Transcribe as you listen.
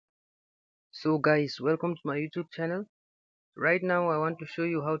So guys, welcome to my YouTube channel. Right now I want to show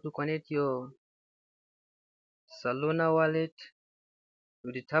you how to connect your Solana wallet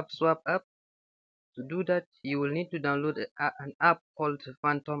to the Tapswap app. To do that, you will need to download an app called the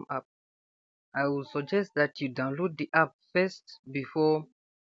Phantom app. I will suggest that you download the app first before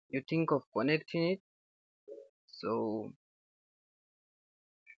you think of connecting it. So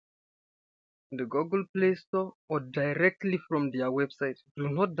the Google Play Store or directly from their website. Do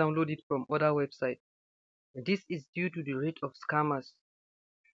not download it from other websites. This is due to the rate of scammers.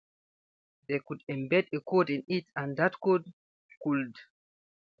 They could embed a code in it, and that code could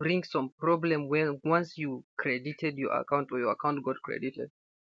bring some problem when once you credited your account or your account got credited,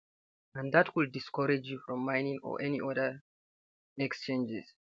 and that could discourage you from mining or any other exchanges.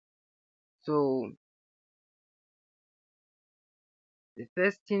 So the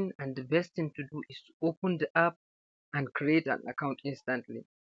first thing and the best thing to do is to open the app and create an account instantly.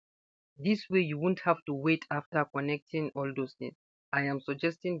 This way you won't have to wait after connecting all those things. I am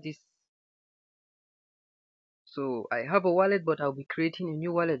suggesting this. So I have a wallet, but I'll be creating a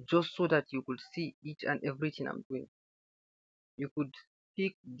new wallet just so that you could see each and everything I'm doing. You could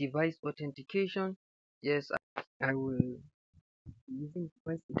pick device authentication. Yes, I will be using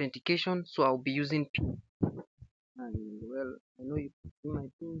device authentication, so I'll be using PIN. And well, I know you can see my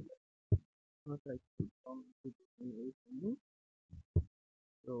PIN, not like to come to away from me.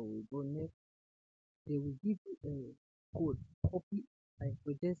 So we go next. They will give you a code. Copy. I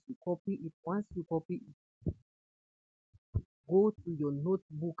suggest you copy it. Once you copy it, go to your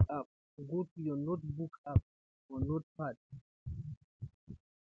notebook app. Go to your notebook app or notepad.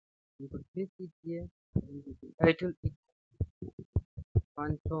 You could paste it here and you can title it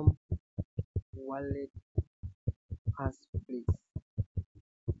Phantom Wallet Passphrase.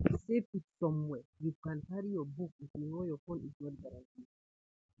 Save it somewhere. You can carry your book if you know your phone is not guaranteed.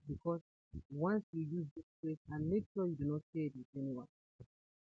 Because once you use this phrase, and make sure you do not share it with anyone.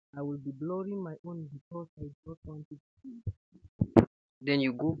 I will be blurring my own because I don't want it to be. Then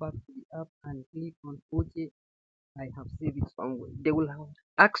you go back to the app and click on OK. I have saved it somewhere. They will have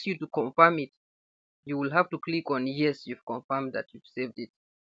ask you to confirm it. You will have to click on yes, you've confirmed that you've saved it.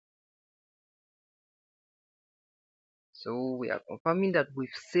 So we are confirming that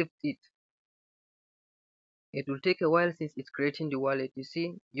we've saved it. It will take a while since it's creating the wallet. You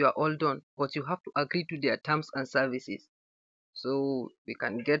see, you are all done, but you have to agree to their terms and services. So we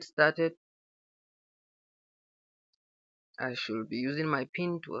can get started. I should be using my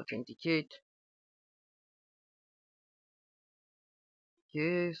PIN to authenticate.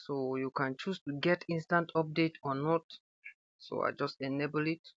 Okay, so you can choose to get instant update or not. So I just enable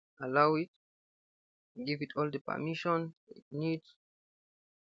it, allow it, give it all the permission it needs.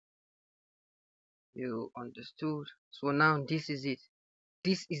 You understood. So now this is it.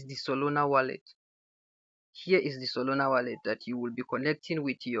 This is the Solana wallet. Here is the Solana wallet that you will be connecting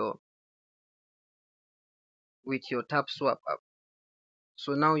with your Tapswap app.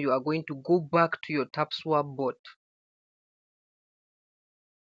 So now you are going to go back to your Tapswap bot.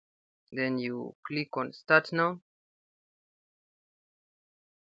 Then you click on start now.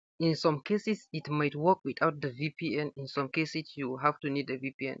 In some cases it might work without the VPN. In some cases you have to need a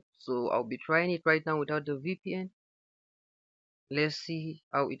VPN. So I'll be trying it right now without the VPN. Let's see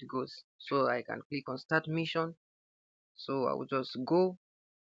how it goes. So I can click on start mission. So I will just go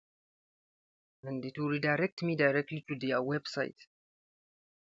and it will redirect me directly to their website.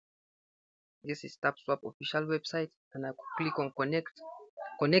 This is Tapswap official website, and I could click on connect.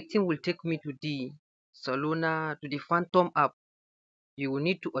 Connecting will take me to the Phantom app. You will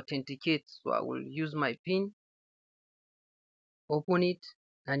need to authenticate, so I will use my PIN, open it,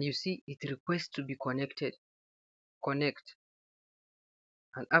 and you see it requests to be connected. Connect,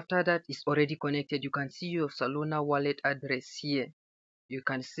 and after that it's already connected. You can see your Solana wallet address here. You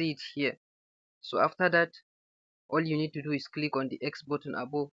can see it here. So after that, all you need to do is click on the X button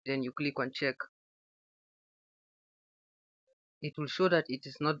above, then you click on check. It will show that it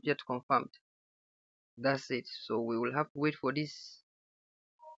is not yet confirmed. That's it. So we will have to wait for this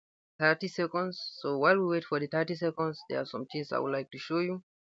 30 seconds. So while we wait for the 30 seconds, there are some things I would like to show you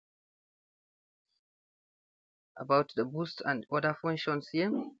about the boost and other functions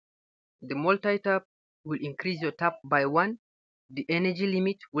here. The multi-tap will increase your tap by 1. The energy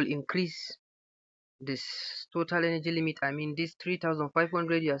limit will increase this total energy limit. I mean this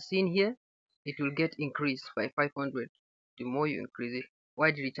 3500 you are seeing here, it will get increased by 500 the more you increase it.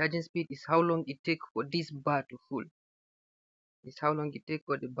 While the recharging speed is how long it takes for this bar to full. It's how long it takes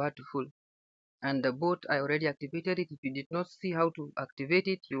for the bar to full. And the bot, I already activated it. If you did not see how to activate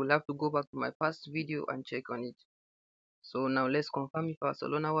it, you will have to go back to my past video and check on it. So now let's confirm if our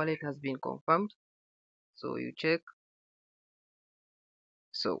Solana wallet has been confirmed. So you check.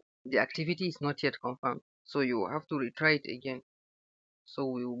 So the activity is not yet confirmed, so you have to retry it again. So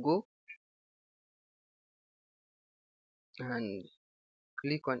we will go and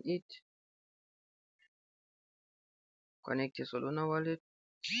click on it, connect your Solana wallet.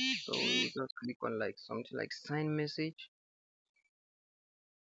 So we will just click on like something like sign message,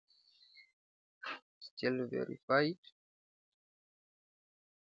 still verified.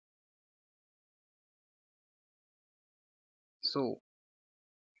 So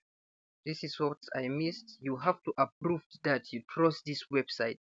this is what I missed. You have to approve that you trust this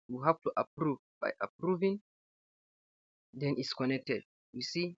website. You have to approve. By approving, then it's connected. You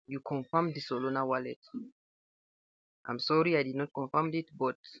see, you confirm the Solana wallet. I'm sorry I did not confirm it,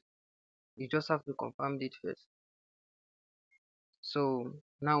 but you just have to confirm it first. So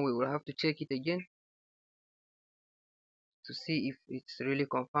now we will have to check it again to see if it's really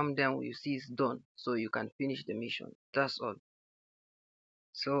confirmed. Then you see it's done, so you can finish the mission. That's all.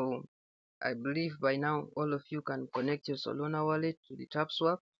 So I believe by now all of you can connect your Solana wallet to the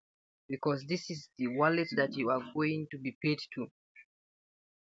Tapswap, because this is the wallet that you are going to be paid to.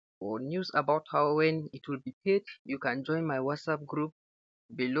 For news about how when it will be paid, you can join my WhatsApp group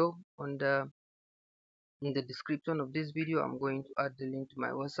below on the in the description of this video. I'm going to add the link to my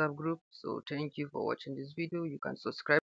WhatsApp group. So thank you for watching this video. You can subscribe.